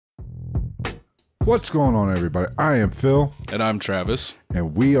What's going on, everybody? I am Phil. And I'm Travis.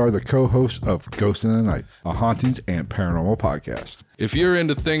 And we are the co-hosts of Ghost in the Night, a hauntings and paranormal podcast. If you're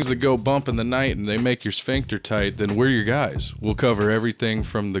into things that go bump in the night and they make your sphincter tight, then we're your guys. We'll cover everything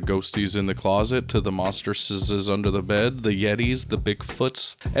from the ghosties in the closet to the monstresses under the bed, the yetis, the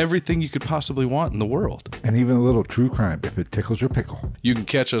Bigfoots, everything you could possibly want in the world. And even a little true crime if it tickles your pickle. You can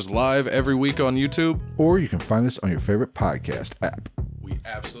catch us live every week on YouTube. Or you can find us on your favorite podcast app. We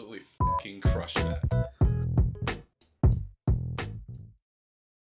absolutely fucking crush that.